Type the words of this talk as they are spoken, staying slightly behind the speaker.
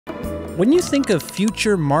When you think of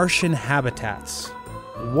future Martian habitats,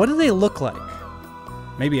 what do they look like?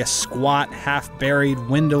 Maybe a squat, half-buried,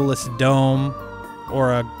 windowless dome,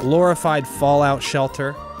 or a glorified fallout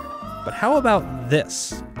shelter. But how about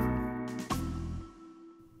this?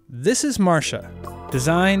 This is MARSHA,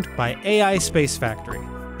 designed by AI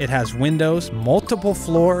SpaceFactory. It has windows, multiple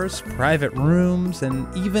floors, private rooms,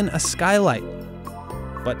 and even a skylight.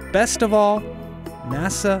 But best of all,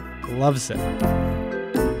 NASA loves it.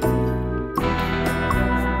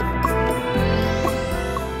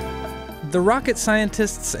 The rocket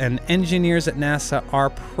scientists and engineers at NASA are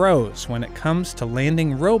pros when it comes to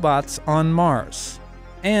landing robots on Mars.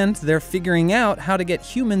 And they're figuring out how to get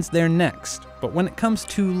humans there next. But when it comes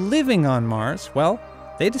to living on Mars, well,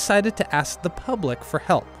 they decided to ask the public for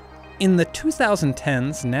help. In the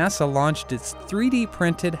 2010s, NASA launched its 3D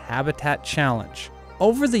printed habitat challenge.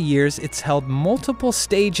 Over the years, it's held multiple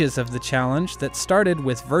stages of the challenge that started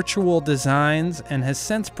with virtual designs and has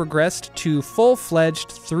since progressed to full-fledged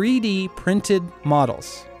 3D printed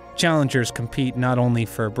models. Challengers compete not only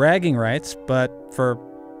for bragging rights, but for,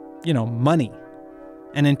 money.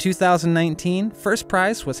 And in 2019, first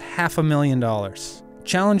prize was $500,000.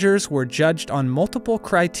 Challengers were judged on multiple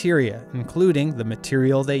criteria, including the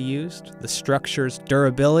material they used, the structure's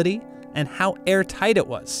durability, and how airtight it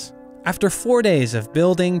was. After 4 days of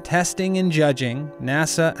building, testing, and judging,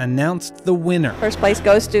 NASA announced the winner. First place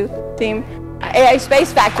goes to Team AI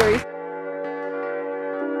SpaceFactory.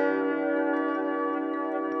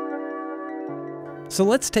 So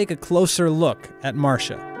let's take a closer look at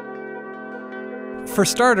MARSHA. For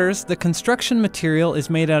starters, the construction material is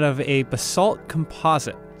made out of a basalt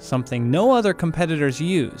composite, something no other competitors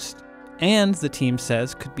used, and the team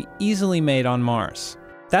says could be easily made on Mars.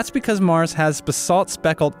 That's because Mars has basalt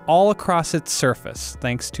speckled all across its surface,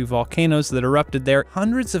 thanks to volcanoes that erupted there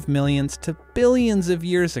hundreds of millions to billions of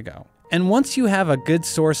years ago. And once you have a good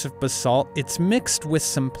source of basalt, it's mixed with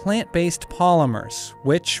some plant-based polymers,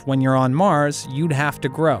 which, when you're on Mars, you'd have to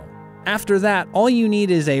grow. After that, all you need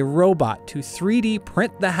is a robot to 3D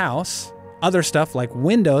print the house, other stuff like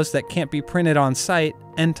windows that can't be printed on site,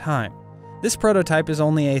 and time. This prototype is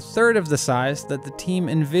only a third of the size that the team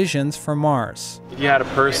envisions for Mars. If you had a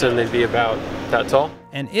person, they'd be about that tall.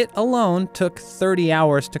 And it alone took 30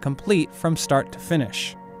 hours to complete from start to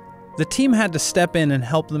finish. The team had to step in and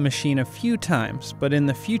help the machine a few times, but in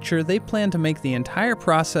the future they plan to make the entire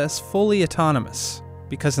process fully autonomous.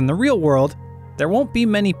 Because in the real world, there won't be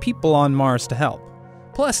many people on Mars to help.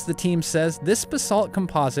 Plus, the team says this basalt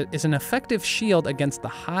composite is an effective shield against the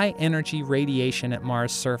high-energy radiation at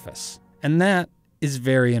Mars' surface. And that is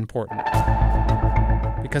very important.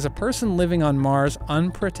 Because a person living on Mars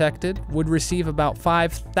unprotected would receive about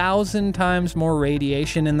 5,000 times more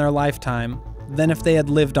radiation in their lifetime than if they had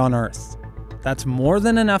lived on Earth. That's more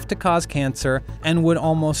than enough to cause cancer and would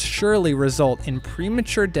almost surely result in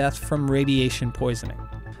premature death from radiation poisoning.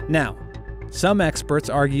 Now, some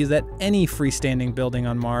experts argue that any freestanding building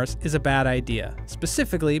on Mars is a bad idea,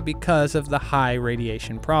 specifically because of the high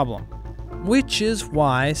radiation problem. Which is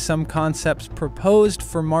why some concepts proposed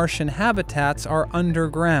for Martian habitats are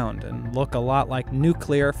underground and look a lot like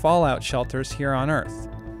nuclear fallout shelters here on Earth.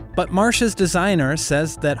 But MARSHA's designer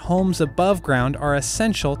says that homes above ground are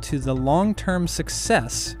essential to the long-term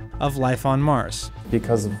success of life on Mars.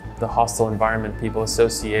 Because of the hostile environment, people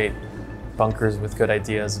associate bunkers with good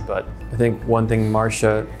ideas, but I think one thing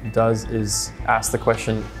MARSHA does is ask the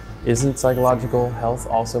question, isn't psychological health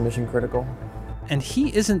also mission critical? And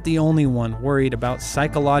he isn't the only one worried about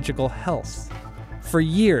psychological health. For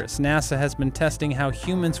years, NASA has been testing how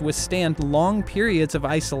humans withstand long periods of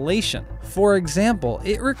isolation. For example,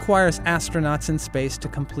 it requires astronauts in space to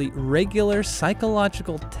complete regular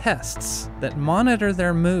psychological tests that monitor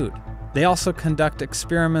their mood. They also conduct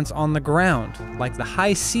experiments on the ground, like the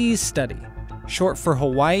High Seas Study, short for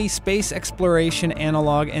Hawaii Space Exploration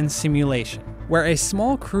Analog and Simulation, where a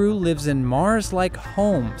small crew lives in Mars-like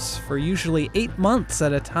homes for usually 8 months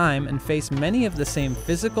at a time and face many of the same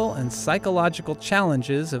physical and psychological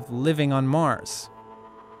challenges of living on Mars.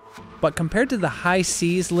 But compared to the high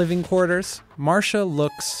seas living quarters, MARSHA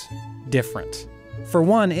looks different. For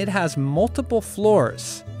one, it has multiple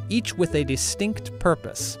floors, each with a distinct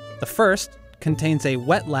purpose. The first contains a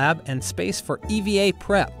wet lab and space for EVA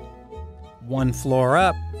prep. One floor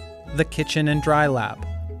up, the kitchen and dry lab.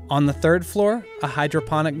 On the third floor, a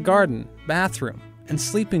hydroponic garden, bathroom, and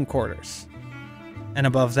sleeping quarters. And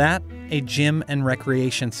above that, a gym and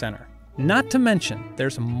recreation center. Not to mention,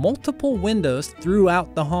 there's multiple windows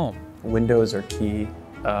throughout the home. Windows are key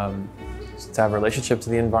to have a relationship to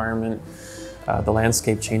the environment. The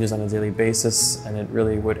landscape changes on a daily basis, and it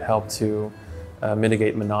really would help to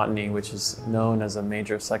mitigate monotony, which is known as a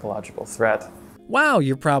major psychological threat. Wow,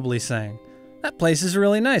 you're probably saying. That place is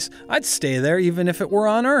really nice. I'd stay there even if it were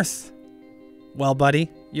on Earth. Well,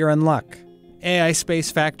 buddy, you're in luck. AI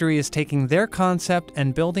SpaceFactory is taking their concept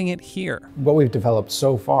and building it here. What we've developed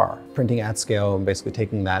so far, printing at scale and basically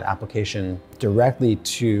taking that application directly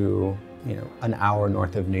to, an hour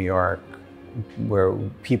north of New York, where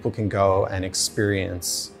people can go and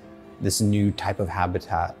experience this new type of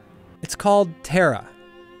habitat. It's called Terra.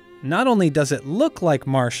 Not only does it look like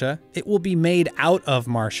MARSHA, it will be made out of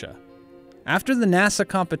MARSHA. After the NASA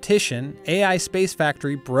competition, AI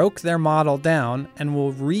SpaceFactory broke their model down and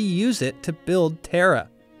will reuse it to build Terra.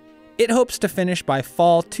 It hopes to finish by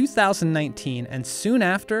fall 2019, and soon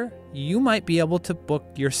after, you might be able to book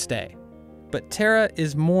your stay. But Terra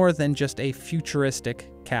is more than just a futuristic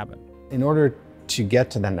cabin. In order to get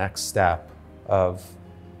to the next step of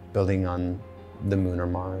building on the moon or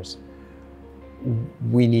Mars,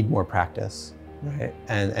 we need more practice, right?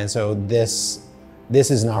 And so this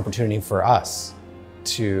is an opportunity for us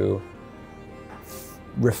to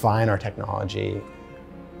refine our technology,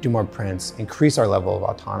 do more prints, increase our level of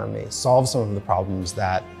autonomy, solve some of the problems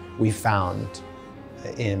that we found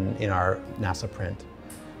in our NASA print,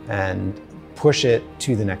 and push it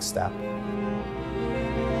to the next step.